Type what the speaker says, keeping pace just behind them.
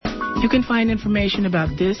You can find information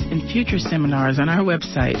about this and future seminars on our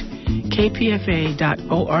website,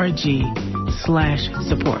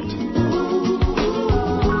 kpfa.org/support.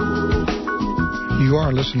 You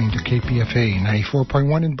are listening to KPFA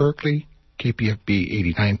 94.1 in Berkeley, KPFB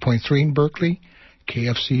 89.3 in Berkeley,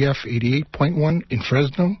 KFCF 88.1 in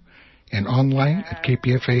Fresno, and online at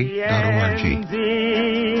kpfa.org.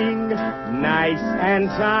 Nice and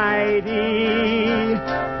tidy,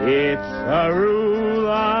 it's a rule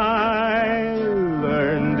I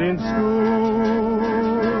learned in school.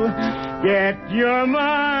 Get your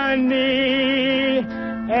money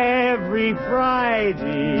every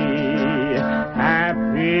Friday,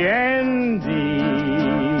 happy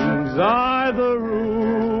endings are the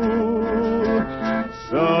rule.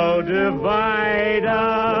 So divide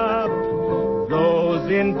up those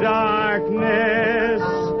in darkness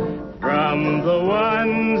from the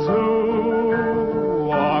ones who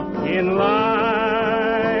walk in light.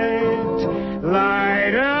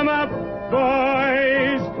 Light 'em up,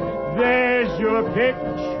 boys, there's your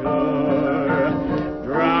picture.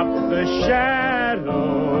 Drop the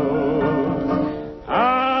shadows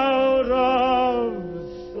out of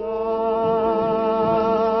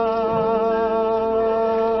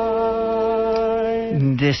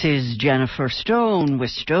sight. This is Jennifer Stone with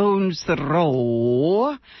Stone's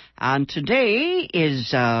Throw, and today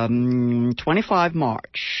is 25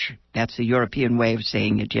 March. That's the European way of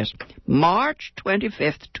saying it, yes. March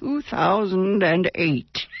 25th,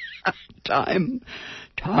 2008. Time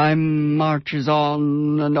marches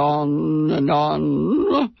on and on and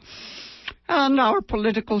on. And our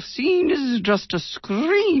political scene is just a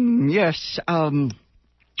scream, yes.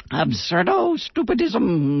 Absurdo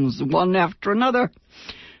stupidisms, one after another.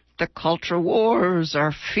 The culture wars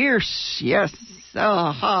are fierce, yes.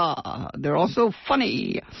 They're also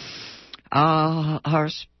funny. Our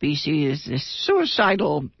species is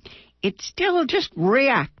suicidal. It still just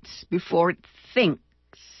reacts before it thinks.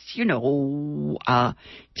 You know,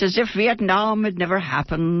 it's as if Vietnam had never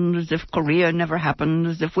happened, as if Korea never happened,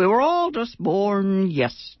 as if we were all just born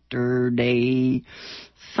yesterday.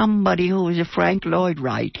 Somebody who was a Frank Lloyd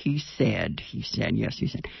Wright, he said,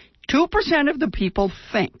 2% of the people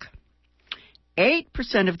think.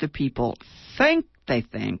 8% of the people think they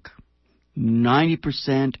think.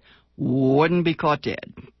 90% wouldn't be caught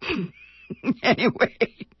dead. Anyway,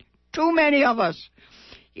 too many of us.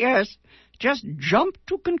 Yes, just jump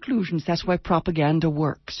to conclusions. That's why propaganda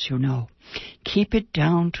works, you know. Keep it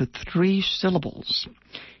down to 3 syllables.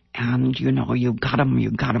 And, you know, you got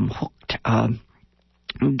 'em hooked.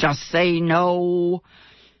 Just say no.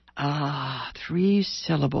 3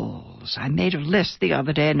 syllables. I made a list the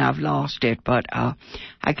other day and I've lost it, but I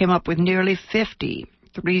came up with nearly 50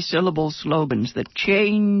 3-syllable slogans that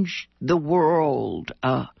change the world.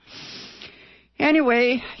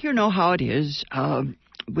 Anyway, you know how it is.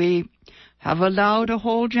 We have allowed a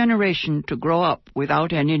whole generation to grow up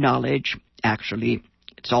without any knowledge. Actually,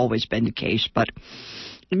 it's always been the case, but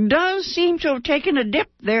it does seem to have taken a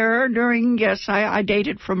dip there during, yes, I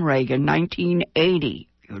dated from Reagan, 1980.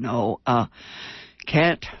 You know,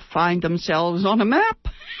 can't find themselves on a map.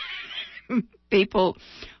 People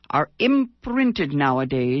are imprinted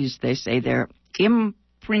nowadays. They say they're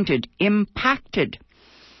imprinted, impacted,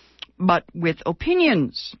 but with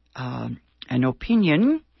opinions. An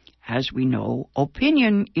opinion, as we know,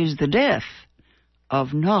 opinion is the death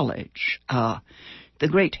of knowledge. The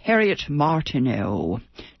great Harriet Martineau,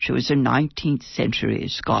 she was a 19th century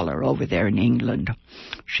scholar over there in England.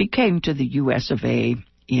 She came to the US of A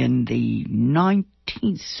in the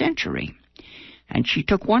 19th century, and she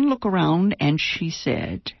took one look around and she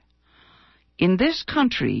said, in this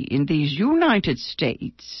country, in these United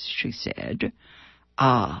States, she said,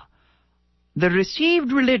 the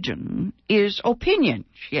received religion is opinion.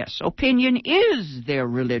 Yes, opinion is their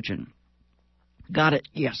religion. Got it?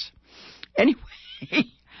 Yes. Anyway,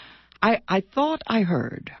 I thought I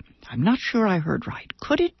heard, I'm not sure I heard right.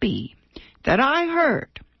 Could it be that I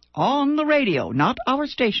heard on the radio, not our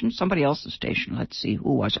station, somebody else's station, let's see,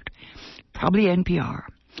 who was it? Probably NPR.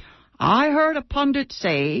 I heard a pundit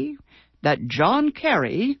say that John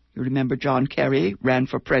Kerry, you remember John Kerry ran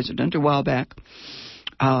for president a while back,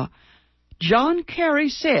 John Kerry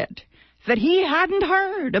said that he hadn't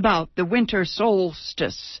heard about the winter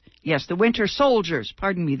solstice. Yes, the winter soldiers,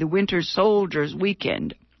 the winter soldiers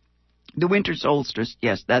weekend. The winter solstice,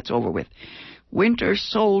 yes, that's over with. Winter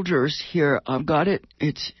soldiers here, I've got it.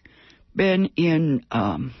 It's been in,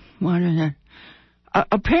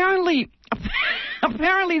 apparently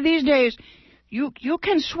these days, you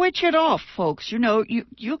can switch it off, folks. You know,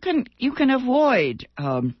 you can avoid,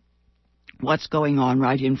 what's going on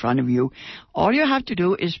right in front of you. All you have to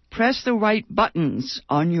do is press the right buttons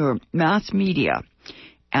on your mass media,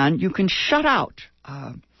 and you can shut out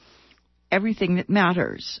everything that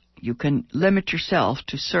matters. You can limit yourself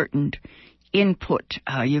to certain input.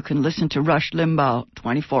 You can listen to Rush Limbaugh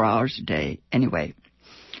 24 hours a day. Anyway,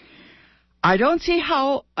 I don't see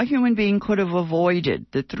how a human being could have avoided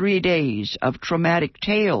the 3 days of traumatic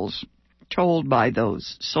tales told by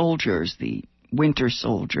those soldiers, the winter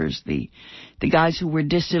soldiers, the guys who were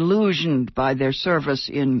disillusioned by their service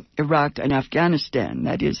in Iraq and Afghanistan.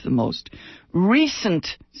 That is the most recent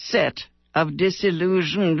set of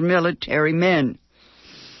disillusioned military men.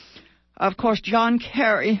 Of course, John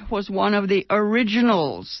Kerry was one of the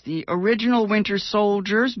originals, the original winter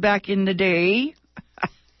soldiers back in the day.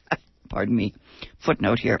 Pardon me,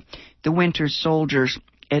 footnote here. The winter soldiers,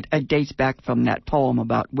 it dates back from that poem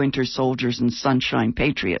about winter soldiers and sunshine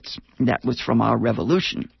patriots. That was from our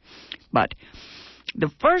revolution. But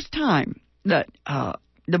the first time that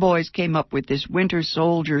the boys came up with this winter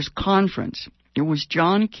soldiers conference, it was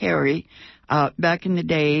John Kerry back in the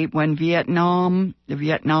day when the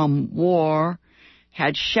Vietnam War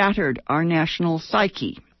had shattered our national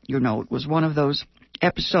psyche. You know, it was one of those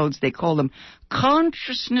episodes, they call them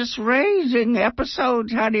consciousness-raising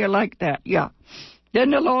episodes. How do you like that? Yeah.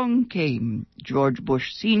 Then along came George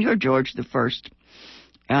Bush Sr., George the First.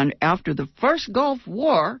 And after the first Gulf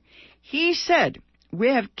War, he said, we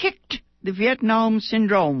have kicked the Vietnam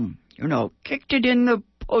syndrome. You know, kicked it in the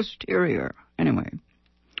posterior. Anyway,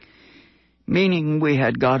 meaning we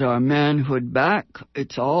had got our manhood back.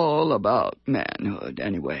 It's all about manhood.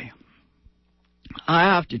 Anyway,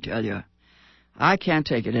 I have to tell you, I can't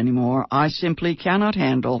take it anymore. I simply cannot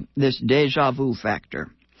handle this deja vu factor.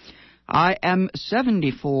 I am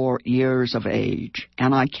 74 years of age,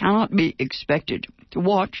 and I cannot be expected to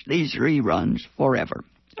watch these reruns forever.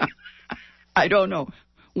 I don't know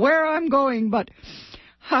where I'm going, but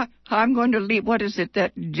I'm going to leave. What is it,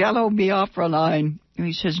 that Jello Biafra line?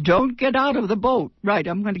 He says, don't get out of the boat. Right,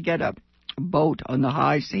 I'm going to get a boat on the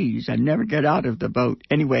high seas and never get out of the boat.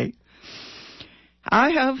 Anyway,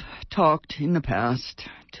 I have talked in the past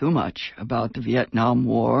too much about the Vietnam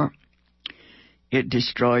War. It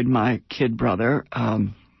destroyed my kid brother.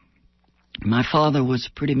 My father was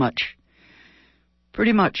pretty much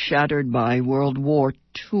shattered by World War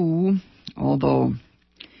II, although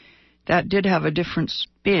that did have a different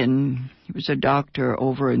spin. He was a doctor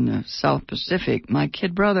over in the South Pacific. My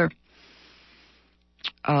kid brother,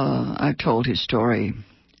 I've told his story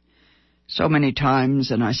so many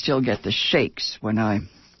times, and I still get the shakes when I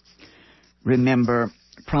remember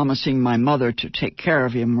promising my mother to take care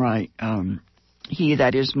of him right.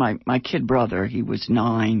 That is my kid brother, he was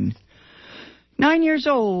 9 years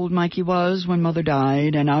old, Mikey was, when Mother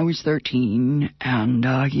died, and I was 13, and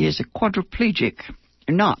he is a quadriplegic,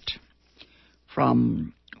 not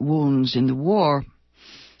from wounds in the war.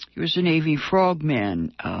 He was a Navy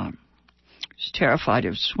frogman. He was terrified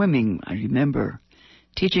of swimming. I remember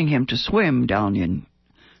teaching him to swim down in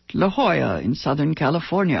La Jolla in Southern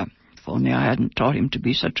California. If only I hadn't taught him to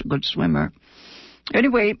be such a good swimmer.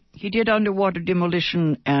 Anyway, he did underwater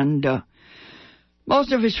demolition, and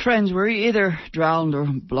most of his friends were either drowned or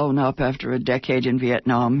blown up after a decade in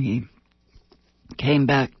Vietnam. He came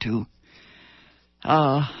back to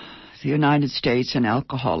the United States an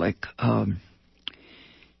alcoholic.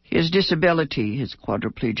 His disability, his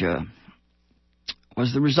quadriplegia,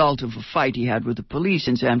 was the result of a fight he had with the police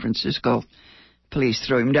in San Francisco. Police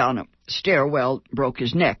threw him down a stairwell, broke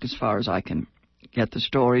his neck, as far as I can get the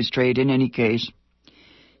story straight. In any case,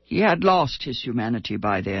 he had lost his humanity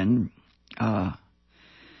by then. I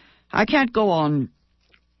can't go on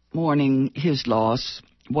mourning his loss.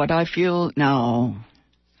 What I feel is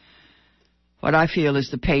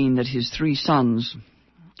the pain that his 3 sons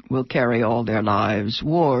will carry all their lives.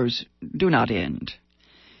 Wars do not end.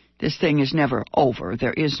 This thing is never over.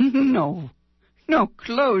 There is no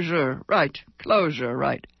closure. Right, closure,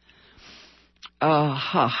 right.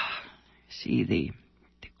 See the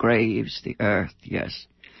graves, the earth, yes.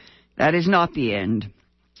 That is not the end.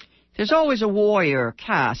 There's always a warrior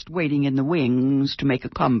caste waiting in the wings to make a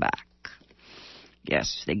comeback.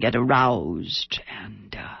 Yes, they get aroused,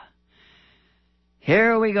 and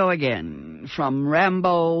here we go again. From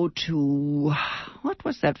Rambo to, what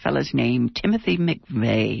was that fella's name? Timothy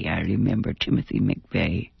McVeigh. I remember Timothy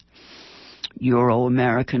McVeigh.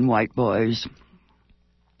 Euro-American white boys.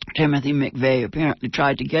 Timothy McVeigh apparently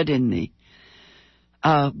tried to get in the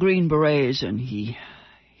Green Berets, and he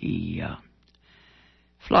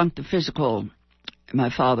flunked the physical. My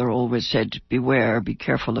father always said, beware, be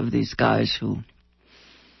careful of these guys who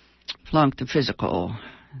flunk the physical.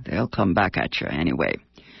 they'll come back at you anyway.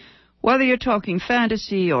 Whether you're talking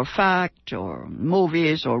fantasy or fact or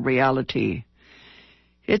movies or reality,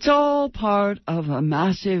 it's all part of a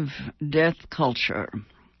massive death culture.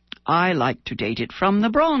 I like to date it from the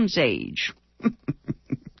Bronze Age.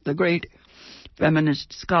 The great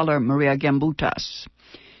feminist scholar Maria Gimbutas,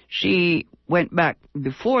 she went back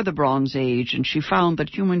before the Bronze Age and she found that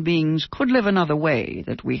human beings could live another way,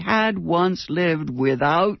 that we had once lived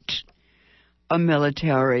without a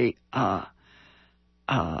military caste.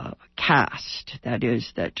 That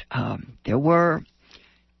is, that there were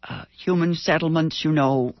human settlements,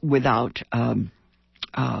 without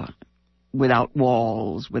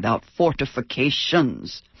walls, without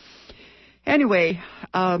fortifications. Anyway,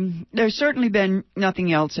 there's certainly been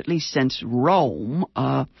nothing else, at least since Rome.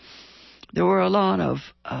 There were a lot of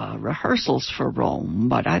rehearsals for Rome,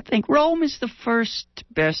 but I think Rome is the first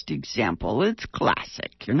best example. It's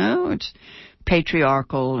classic, It's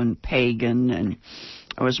patriarchal and pagan, and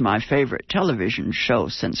it was my favorite television show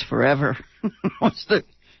since forever. It was the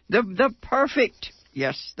perfect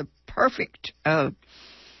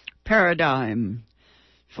paradigm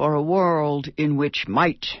for a world in which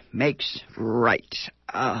might makes right.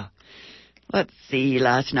 Let's see,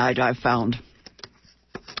 last night I found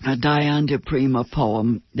a Diane de Prima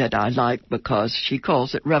poem that I like because she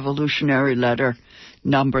calls it Revolutionary Letter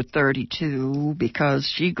number 32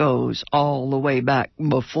 because she goes all the way back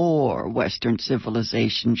before Western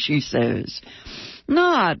civilization. She says,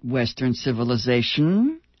 not Western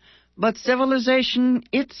civilization, but civilization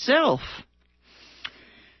itself.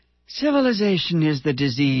 Civilization is the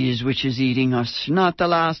disease which is eating us. Not the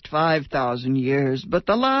last 5,000 years, but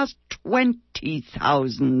the last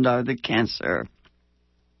 20,000 are the cancer.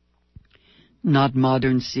 Not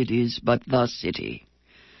modern cities, but the city.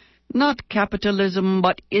 Not capitalism,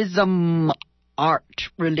 but ism, art,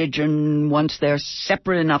 religion, once they're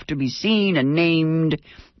separate enough to be seen and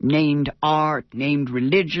named art, named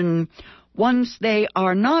religion, once they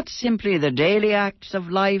are not simply the daily acts of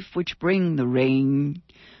life which bring the rain,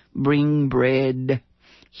 bring bread,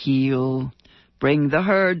 heal, bring the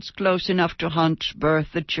herds close enough to hunt, birth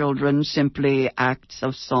the children, simply acts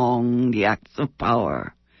of song, the acts of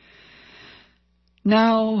power.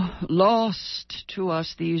 Now lost to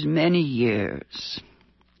us these many years.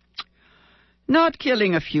 Not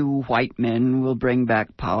killing a few white men will bring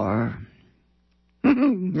back power.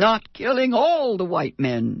 Not killing all the white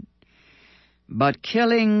men, but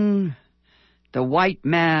killing the white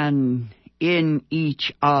man in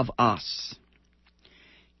each of us.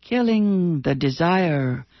 Killing the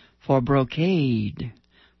desire for brocade,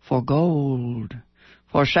 for gold,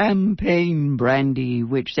 for champagne brandy,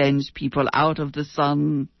 which sends people out of the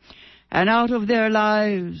sun and out of their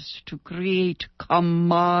lives to create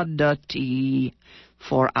commodity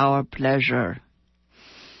for our pleasure.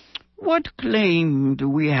 What claim do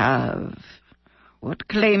we have? What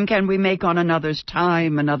claim can we make on another's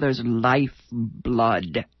time, another's life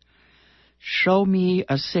blood? Show me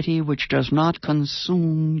a city which does not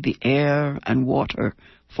consume the air and water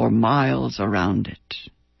for miles around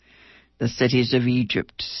it. The cities of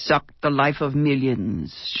Egypt sucked the life of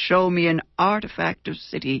millions. Show me an artifact of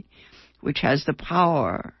city which has the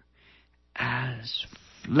power as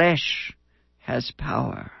flesh has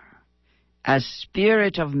power, as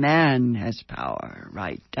spirit of man has power.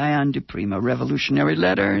 Right, Diane de Prima, Revolutionary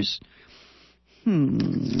Letters.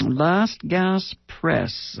 Last Gasp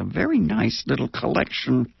Press, a very nice little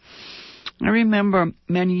collection. I remember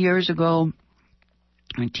many years ago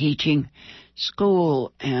teaching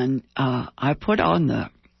school, and I put on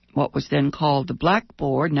what was then called the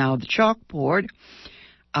blackboard, now the chalkboard,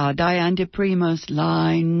 Diane de Prima's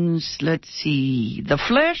lines. Let's see. The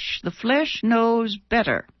flesh knows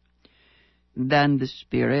better than the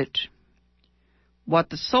spirit what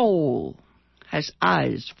the soul has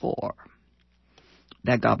eyes for.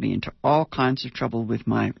 That got me into all kinds of trouble with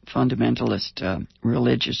my fundamentalist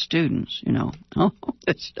religious students, all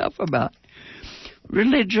this stuff about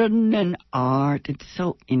religion and art. It's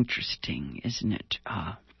so interesting, isn't it?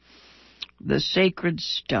 The sacred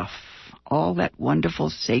stuff, all that wonderful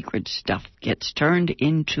sacred stuff gets turned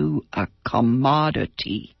into a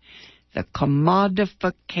commodity. The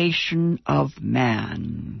commodification of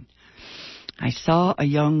man. I saw a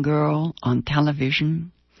young girl on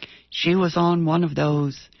television. She was on one of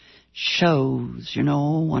those shows,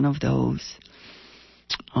 one of those.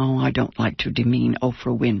 Oh, I don't like to demean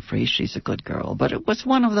Oprah Winfrey. She's a good girl. But it was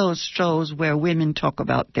one of those shows where women talk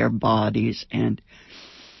about their bodies. And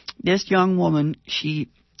this young woman, she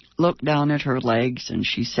looked down at her legs and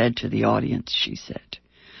she said to the audience, she said,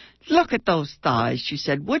 "Look at those thighs." She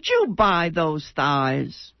said, "Would you buy those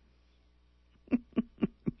thighs?"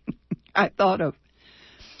 I thought of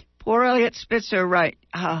poor Elliot Spitzer, right?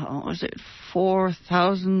 What was it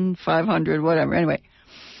 4,500, whatever. Anyway,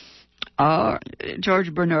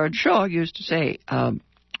 George Bernard Shaw used to say,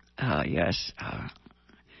 yes,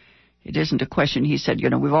 it isn't a question. He said,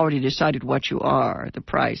 we've already decided what you are. The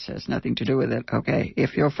price has nothing to do with it. Okay,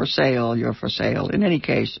 if you're for sale, you're for sale. In any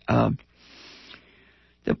case,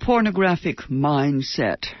 the pornographic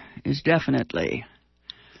mindset is definitely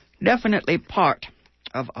part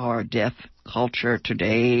of our deaf culture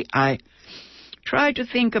today. I try to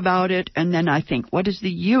think about it, and then I think, what is the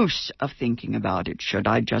use of thinking about it? Should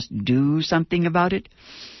I just do something about it?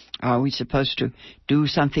 Are we supposed to do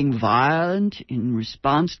something violent in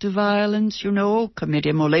response to violence, commit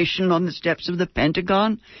immolation on the steps of the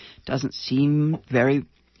Pentagon? Doesn't seem very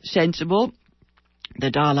sensible.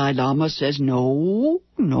 The Dalai Lama says, no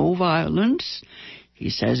violence. He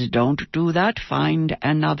says, don't do that, find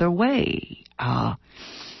another way.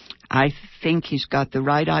 I think he's got the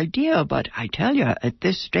right idea, but I tell you, at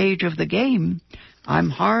this stage of the game, I'm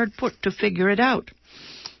hard put to figure it out.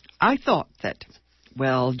 I thought that,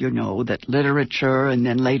 that literature and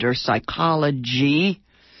then later psychology,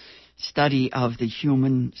 study of the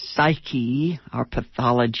human psyche, our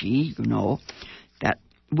pathology, that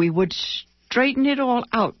we would straighten it all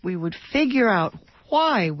out. We would figure out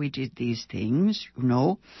why we did these things,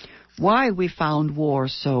 why we found war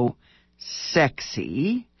so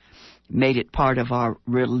sexy, made it part of our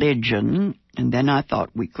religion, and then I thought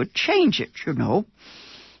we could change it,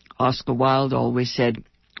 Oscar Wilde always said,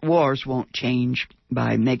 wars won't change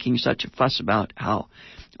by making such a fuss about how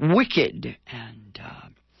wicked and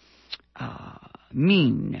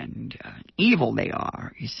mean and evil they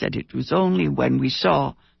are. He said it was only when we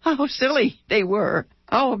saw how silly they were,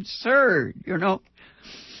 how absurd,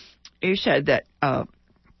 He said that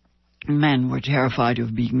men were terrified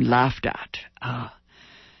of being laughed at.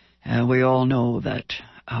 We all know that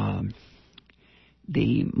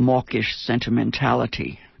the mawkish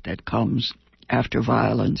sentimentality that comes after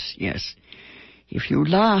violence, yes, if you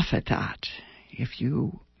laugh at that, if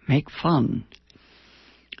you make fun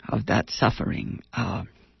of that suffering, that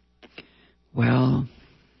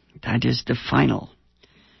is the final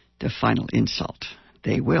insult.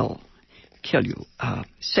 They will kill you.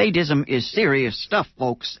 Sadism is serious stuff,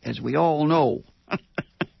 folks, as we all know.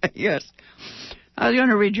 Yes. I was going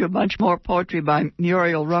to read you a bunch more poetry by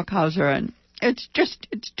Muriel Rockhauser, and it's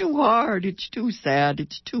too hard, it's too sad,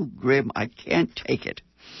 it's too grim. I can't take it.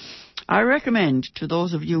 I recommend to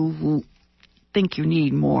those of you who think you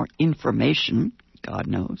need more information, God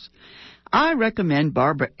knows, I recommend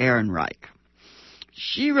Barbara Ehrenreich.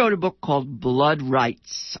 She wrote a book called Blood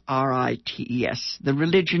Rights, R-I-T-E-S, The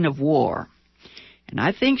Religion of War. And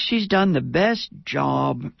I think she's done the best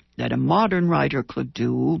job that a modern writer could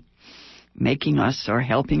do, making us or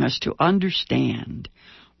helping us to understand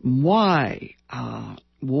why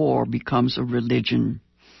war becomes a religion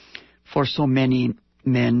for so many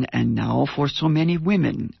men and now for so many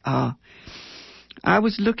women. I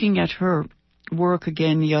was looking at her work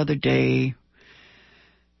again the other day.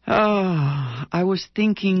 I was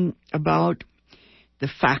thinking about the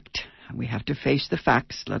fact, we have to face the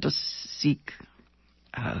facts, let us seek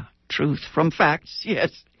truth from facts,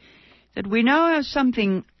 yes, that we now have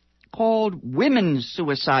something called women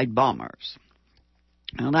suicide bombers.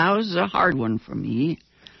 Now, that was a hard one for me.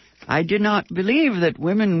 I did not believe that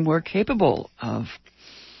women were capable of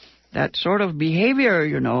that sort of behavior,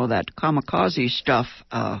 that kamikaze stuff.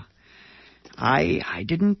 I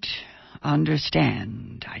didn't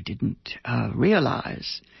understand. I didn't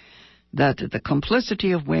realize that the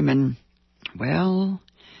complicity of women,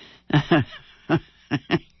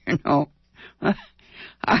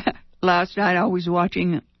 last night I was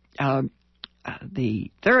watching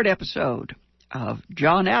the third episode of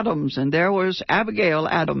John Adams, and there was Abigail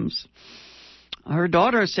Adams. Her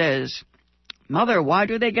daughter says, "Mother, why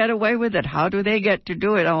do they get away with it? How do they get to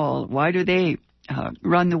do it all? Why do they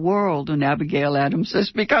run the world?" And Abigail Adams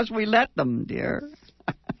says, "Because we let them, dear."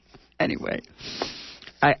 Anyway,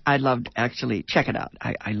 I loved, actually, check it out.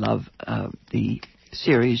 I love the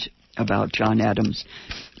series about John Adams.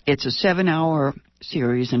 It's a 7-hour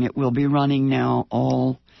series, and it will be running now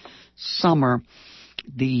all summer.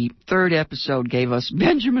 The third episode gave us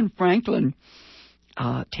Benjamin Franklin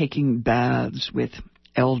taking baths with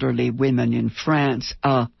elderly women in France.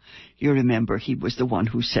 You remember he was the one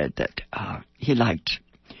who said that he liked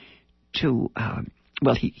to,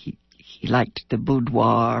 he liked the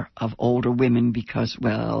boudoir of older women because,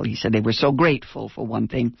 he said they were so grateful, for one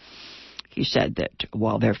thing. He said that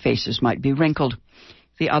while their faces might be wrinkled,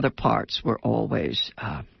 the other parts were always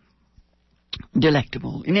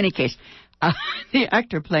delectable. In any case, The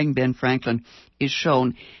actor playing Ben Franklin is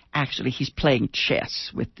shown, actually, he's playing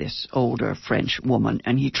chess with this older French woman,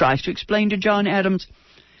 and he tries to explain to John Adams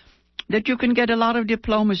that you can get a lot of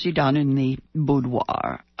diplomacy done in the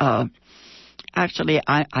boudoir. Actually,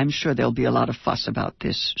 I'm sure there'll be a lot of fuss about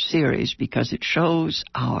this series because it shows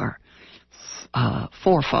our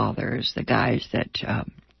forefathers, the guys that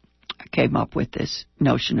came up with this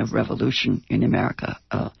notion of revolution in America,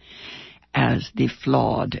 as the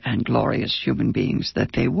flawed and glorious human beings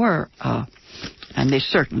that they were. And they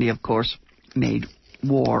certainly, of course, made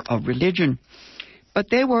war a religion. But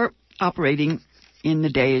they were operating in the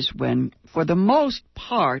days when, for the most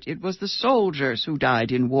part, it was the soldiers who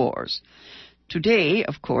died in wars. Today,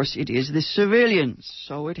 of course, it is the civilians.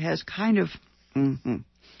 So it has kind of,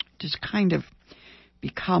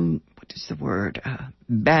 become, what is the word,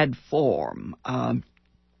 bad form.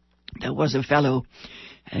 There was a fellow,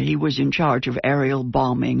 he was in charge of aerial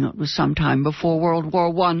bombing. It was sometime before World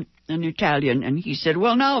War I, an Italian, and he said,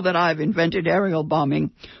 well, now that I've invented aerial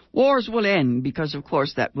bombing, wars will end, because, of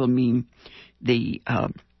course, that will mean the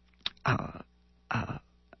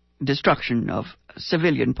destruction of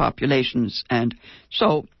civilian populations, and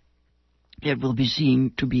so it will be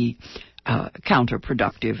seen to be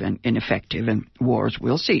counterproductive and ineffective, and wars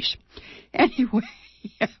will cease. Anyway,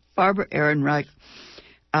 Barbara Ehrenreich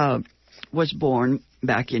was born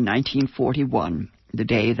back in 1941, the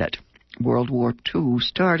day that World War II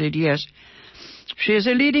started, yes. She is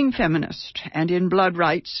a leading feminist, and in Blood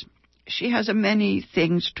Rights, she has many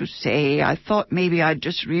things to say. I thought maybe I'd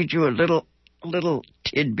just read you a little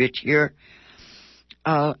tidbit here.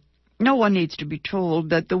 No one needs to be told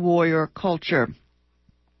that the warrior culture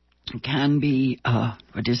can be,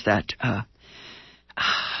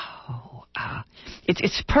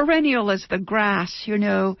 it's perennial as the grass, you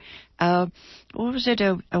know. What was it,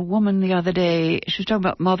 a woman the other day, she was talking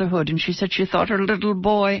about motherhood, and she said she thought her little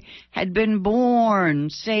boy had been born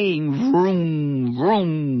saying, vroom,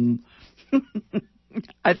 vroom.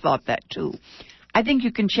 I thought that too. I think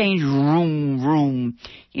you can change vroom, vroom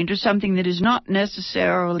into something that is not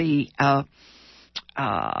necessarily, that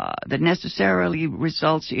necessarily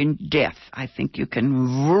results in death. I think you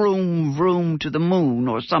can vroom, vroom to the moon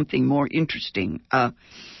or something more interesting.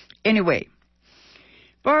 Anyway,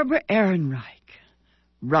 Barbara Ehrenreich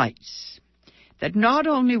writes that not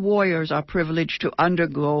only warriors are privileged to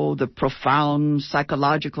undergo the profound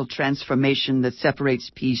psychological transformation that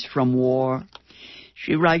separates peace from war,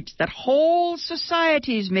 she writes that whole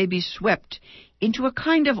societies may be swept into a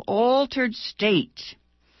kind of altered state,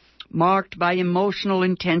 marked by emotional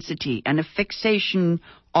intensity and a fixation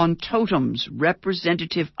on totems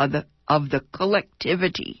representative of the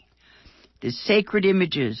collectivity, the sacred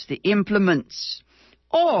images, the implements,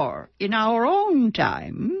 or, in our own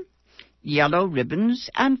time, yellow ribbons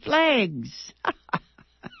and flags.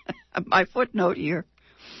 My footnote here.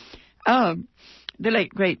 The late,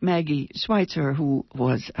 great Maggie Schweitzer, who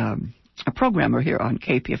was a programmer here on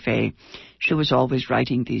KPFA, she was always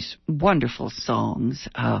writing these wonderful songs.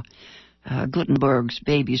 Gutenberg's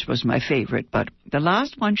Babies was my favorite, but the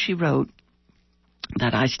last one she wrote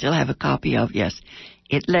that I still have a copy of, yes,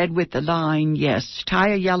 it led with the line, yes, tie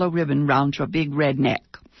a yellow ribbon round your big red neck.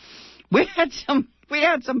 We had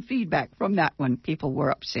some feedback from that one. People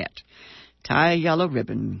were upset. Tie a yellow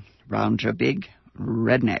ribbon round your big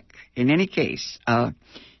red neck. In any case, the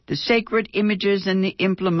sacred images and the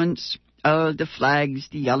implements, the flags,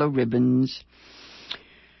 the yellow ribbons.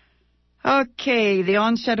 Okay, the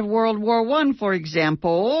onset of World War I, for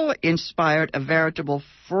example, inspired a veritable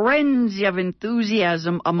frenzy of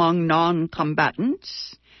enthusiasm among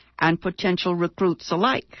non-combatants and potential recruits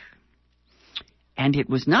alike. And it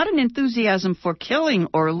was not an enthusiasm for killing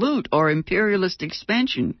or loot or imperialist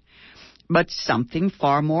expansion, but something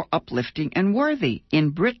far more uplifting and worthy.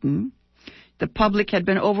 In Britain, the public had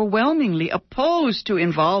been overwhelmingly opposed to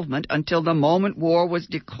involvement until the moment war was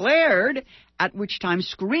declared, at which time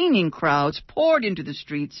screaming crowds poured into the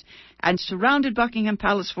streets and surrounded Buckingham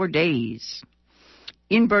Palace for days.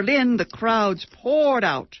 In Berlin, the crowds poured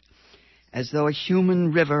out as though a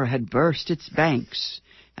human river had burst its banks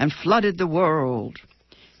and flooded the world.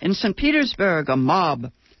 In St. Petersburg, a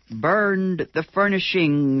mob burned the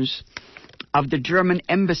furnishings of the German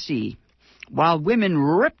embassy, while women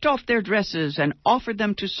ripped off their dresses and offered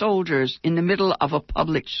them to soldiers in the middle of a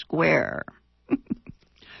public square.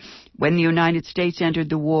 When the United States entered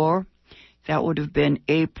the war, that would have been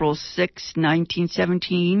April 6,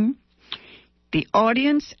 1917, the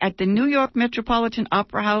audience at the New York Metropolitan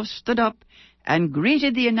Opera House stood up and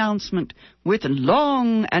greeted the announcement with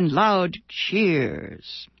long and loud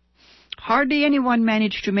cheers. hardly anyone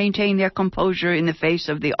managed to maintain their composure in the face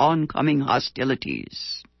of the oncoming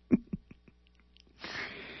hostilities.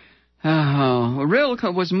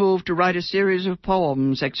 Rilke was moved to write a series of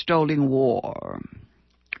poems extolling war.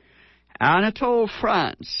 Anatole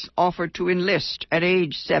France offered to enlist at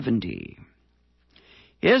age 70.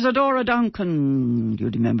 Isadora Duncan, you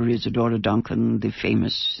remember Isadora Duncan, the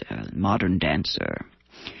famous modern dancer.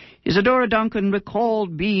 Isadora Duncan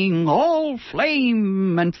recalled being all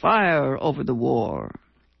flame and fire over the war.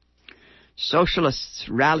 Socialists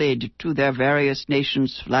rallied to their various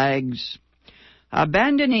nations' flags,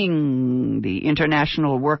 abandoning the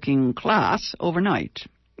international working class overnight.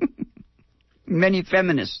 Many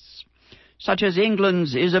feminists, such as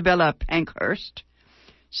England's Isabella Pankhurst,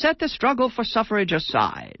 set the struggle for suffrage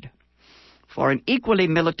aside for an equally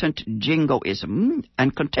militant jingoism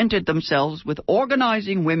and contented themselves with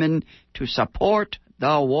organizing women to support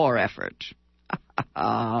the war effort.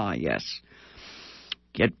 Ah, yes.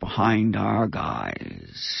 Get behind our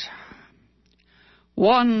guys.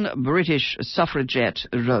 One British suffragette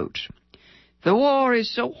wrote, "The war is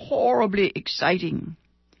so horribly exciting.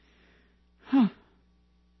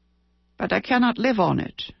 But I cannot live on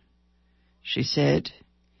it," she said.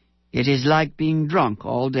 "It is like being drunk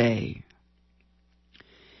all day."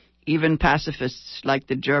 Even pacifists like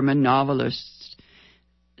the German novelist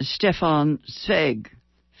Stefan Zweig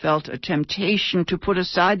felt a temptation to put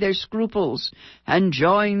aside their scruples and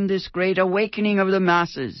join this great awakening of the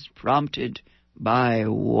masses prompted by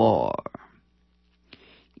war.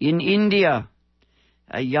 In India,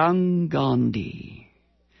 a young Gandhi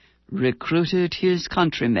recruited his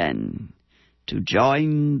countrymen to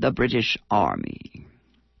join the British Army.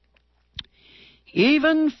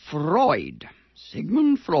 Even Freud,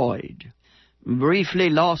 Sigmund Freud, briefly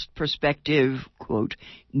lost perspective, quote,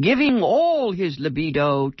 giving all his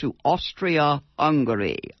libido to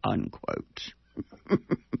Austria-Hungary, unquote.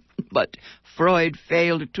 But Freud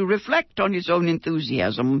failed to reflect on his own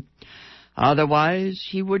enthusiasm. Otherwise,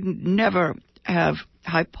 he would never have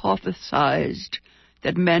hypothesized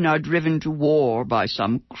that men are driven to war by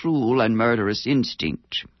some cruel and murderous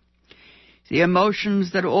instinct. The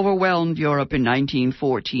emotions that overwhelmed Europe in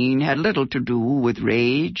 1914 had little to do with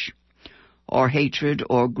rage or hatred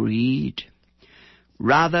or greed.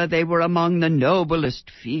 Rather, they were among the noblest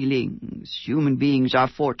feelings human beings are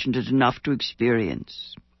fortunate enough to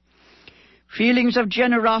experience. Feelings of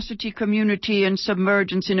generosity, community, and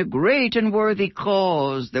submergence in a great and worthy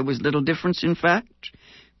cause. There was little difference, in fact,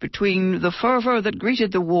 between the fervor that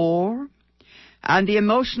greeted the war and the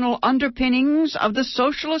emotional underpinnings of the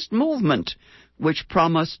socialist movement, which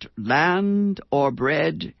promised land or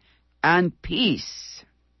bread and peace.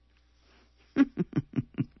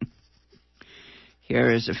 Here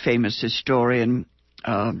is a famous historian,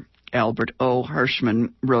 Albert O.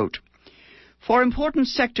 Hirschman, wrote, "For important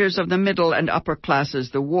sectors of the middle and upper classes,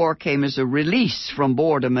 the war came as a release from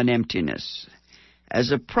boredom and emptiness, as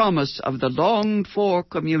a promise of the longed-for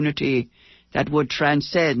community that would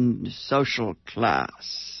transcend social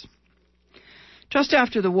class." Just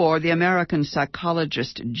after the war, the American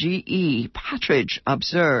psychologist G.E. Patridge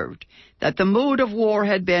observed that the mood of war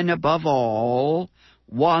had been, above all,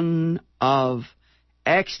 one of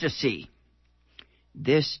ecstasy.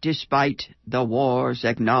 This despite the war's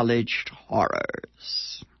acknowledged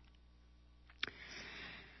horrors.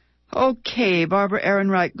 Okay, Barbara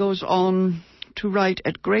Ehrenreich goes on to write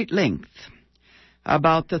at great length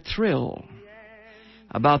about the thrill,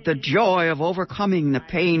 about the joy of overcoming the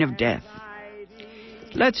pain of death.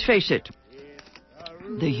 Let's face it,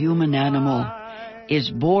 the human animal is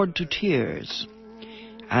bored to tears,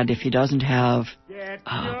 and if he doesn't have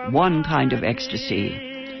one kind of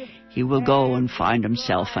ecstasy, he will go and find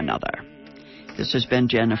himself another. This has been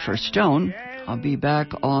Jennifer Stone. I'll be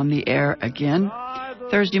back on the air again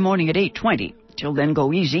Thursday morning at 8:20. Till then,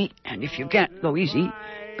 go easy, and if you can't go easy,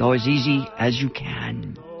 go as easy as you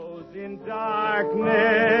can. In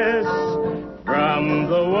darkness from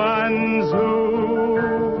the ones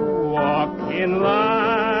who walk in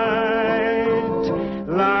light.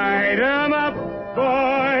 Light 'em up,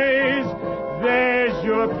 boys, there's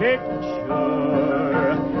your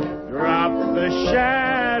picture. Drop the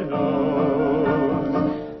shadows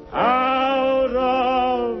out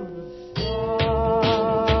of sight.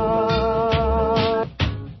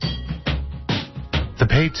 The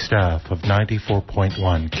paid staff of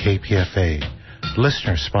 94.1 KPFA,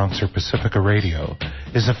 listener-sponsor Pacifica Radio,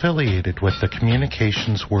 is affiliated with the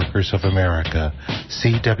Communications Workers of America,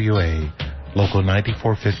 CWA, Local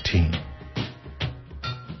 9415.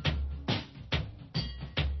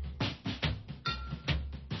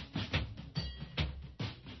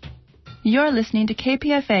 You're listening to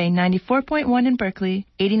KPFA 94.1 in Berkeley,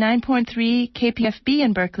 89.3 KPFB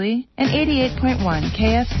in Berkeley, and 88.1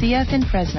 KFCF in Fresno.